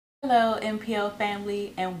Hello NPO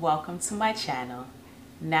family, and welcome to my channel,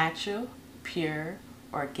 Natural, Pure,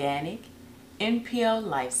 Organic, NPO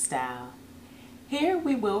Lifestyle. Here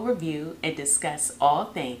we will review and discuss all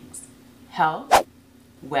things health,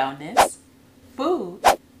 wellness, food,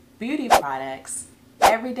 beauty products,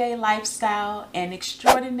 everyday lifestyle, and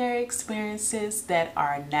extraordinary experiences that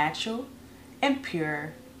are natural and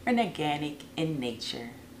pure and organic in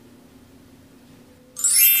nature.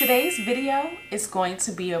 Today's video is going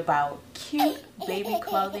to be about cute baby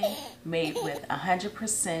clothing made with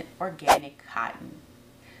 100% organic cotton.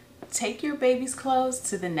 Take your baby's clothes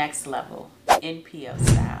to the next level, NPO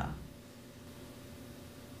style.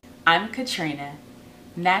 I'm Katrina,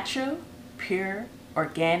 natural, pure,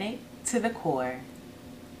 organic to the core.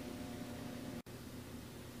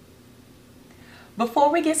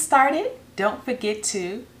 Before we get started, don't forget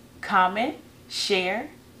to comment, share,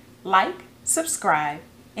 like, subscribe,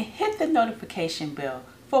 and hit the notification bell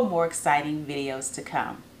for more exciting videos to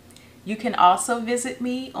come. You can also visit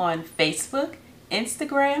me on Facebook,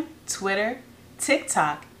 Instagram, Twitter,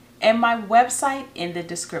 TikTok, and my website in the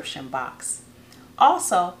description box.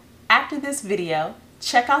 Also, after this video,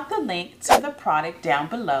 check out the link to the product down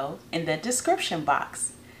below in the description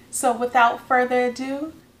box. So without further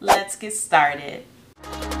ado, let's get started.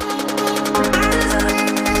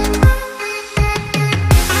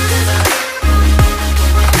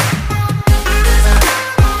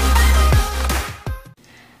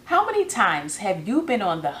 How many times have you been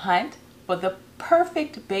on the hunt for the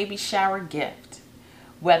perfect baby shower gift?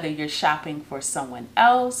 Whether you're shopping for someone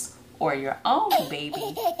else or your own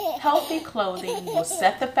baby, healthy clothing will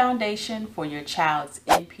set the foundation for your child's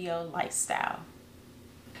NPO lifestyle.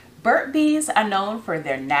 Burt bees are known for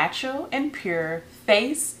their natural and pure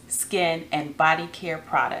face, skin, and body care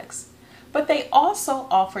products, but they also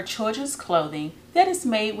offer children's clothing that is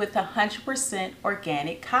made with 100%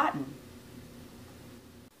 organic cotton.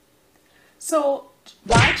 So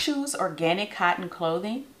why choose organic cotton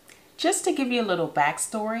clothing? Just to give you a little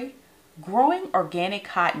backstory, growing organic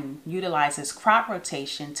cotton utilizes crop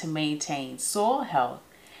rotation to maintain soil health,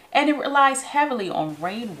 and it relies heavily on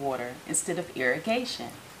rainwater instead of irrigation.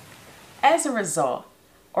 As a result,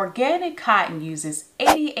 organic cotton uses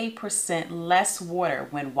 88% less water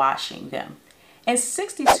when washing them and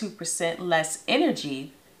 62% less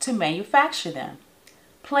energy to manufacture them.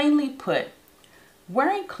 Plainly put,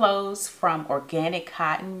 wearing clothes from organic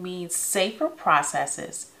cotton means safer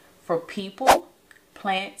processes for people,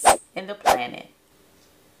 plants, and the planet.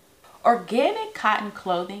 Organic cotton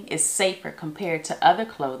clothing is safer compared to other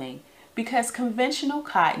clothing because conventional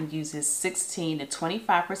cotton uses 16 to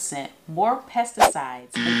 25% more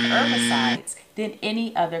pesticides and herbicides than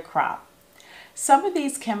any other crop. Some of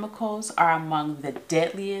these chemicals are among the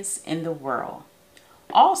deadliest in the world.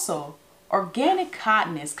 Also, organic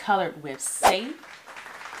cotton is colored with safe,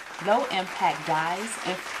 low-impact dyes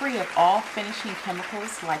and free of all finishing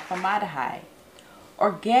chemicals like formaldehyde.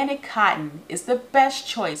 Organic cotton is the best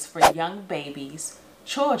choice for young babies,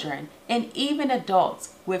 children, and even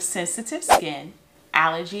adults with sensitive skin,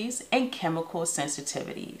 allergies, and chemical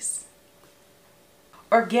sensitivities.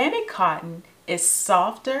 Organic cotton is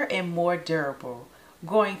softer and more durable,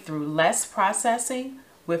 going through less processing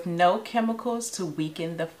with no chemicals to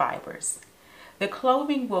weaken the fibers. The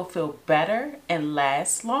clothing will feel better and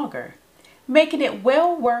last longer, making it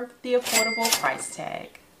well worth the affordable price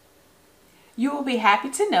tag. You will be happy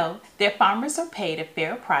to know that farmers are paid a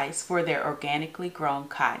fair price for their organically grown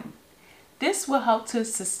cotton. This will help to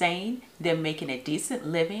sustain them making a decent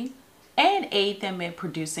living and aid them in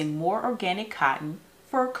producing more organic cotton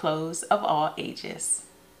for clothes of all ages.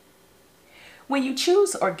 When you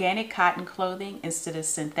choose organic cotton clothing instead of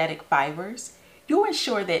synthetic fibers, you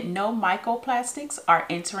ensure that no microplastics are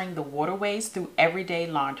entering the waterways through everyday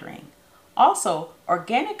laundering. Also,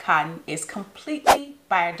 organic cotton is completely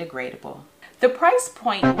biodegradable. The price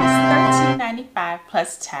point was $13.95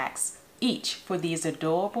 plus tax each for these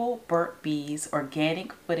adorable Burt Bees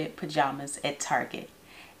organic footed pajamas at Target,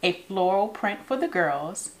 a floral print for the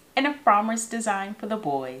girls, and a farmer's design for the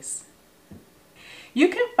boys. You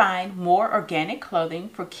can find more organic clothing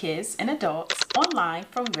for kids and adults online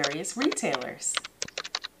from various retailers.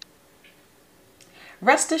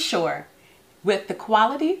 Rest assured, with the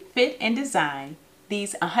quality, fit, and design,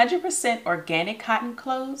 these 100% organic cotton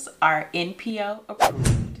clothes are NPO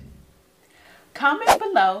approved. Comment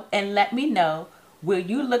below and let me know, will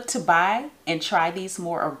you look to buy and try these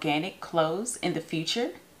more organic clothes in the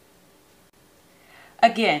future?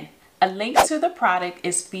 Again, a link to the product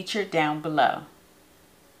is featured down below.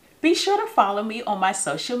 Be sure to follow me on my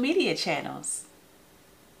social media channels.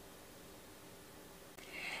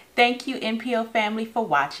 Thank you, NPO family, for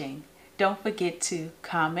watching. Don't forget to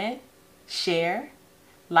comment, share,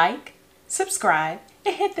 like, subscribe,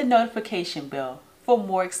 and hit the notification bell for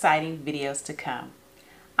more exciting videos to come.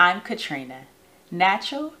 I'm Katrina,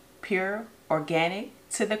 natural, pure, organic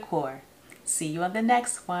to the core. See you on the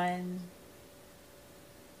next one.